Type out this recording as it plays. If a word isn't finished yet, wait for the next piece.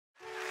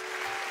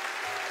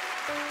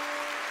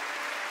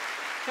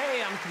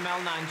I'm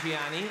Kumail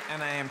Nanjiani,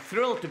 and I am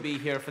thrilled to be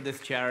here for this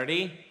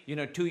charity. You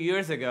know, 2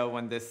 years ago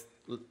when this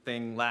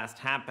thing last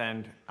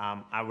happened,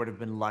 I would have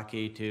been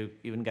lucky to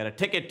even get a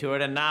ticket to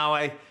it, and now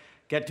I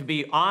get to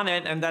be on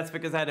it, and that's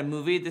because I had a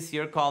movie this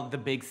year called The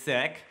Big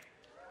Sick.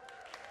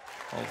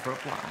 Hold for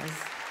applause.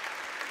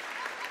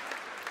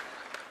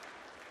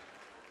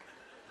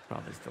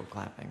 Probably still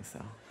clapping,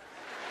 so.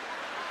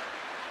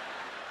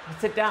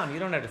 Sit down, you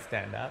don't have to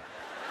stand up.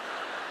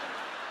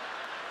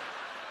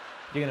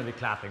 You're gonna be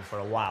clapping for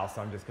a while,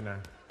 so I'm just gonna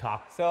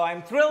talk. So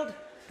I'm thrilled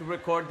to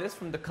record this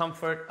from the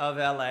comfort of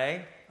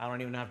LA. I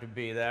don't even have to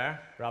be there.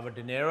 Robert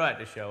De Niro had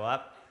to show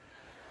up.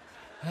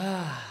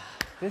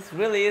 This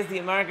really is the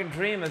American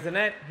dream, isn't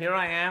it? Here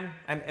I am,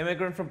 an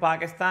immigrant from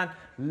Pakistan,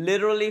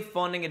 literally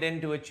phoning it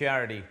into a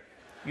charity.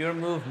 Your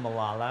move,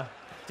 Malala.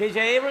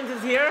 J.J. Abrams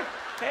is here.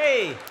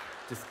 Hey!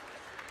 Just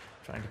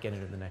trying to get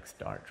into the next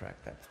Star Trek,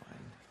 that's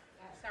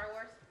fine. Star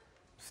Wars?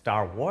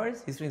 Star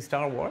Wars? He's doing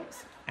Star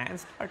Wars and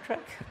Star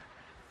Trek?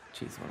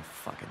 Jeez, what a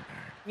fucking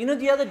nerd. You know,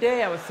 the other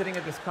day I was sitting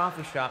at this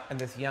coffee shop and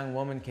this young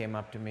woman came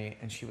up to me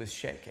and she was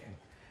shaking.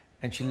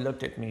 And she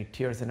looked at me,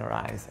 tears in her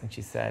eyes, and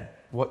she said,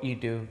 "What you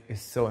do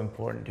is so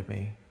important to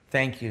me.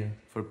 Thank you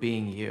for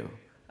being you.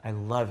 I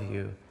love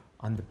you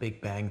on The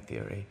Big Bang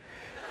Theory."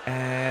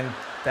 And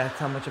that's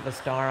how much of a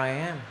star I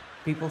am.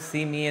 People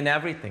see me in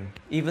everything,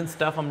 even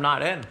stuff I'm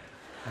not in.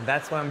 And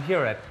that's why I'm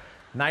here at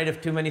Night of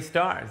Too Many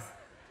Stars.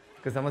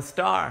 Because I'm a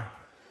star.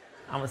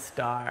 I'm a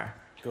star.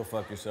 Go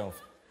fuck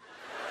yourself.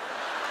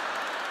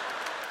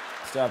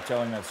 Stop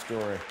telling that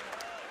story.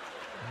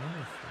 I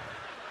am a star.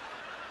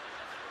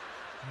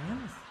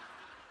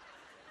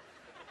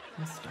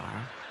 I'm a star.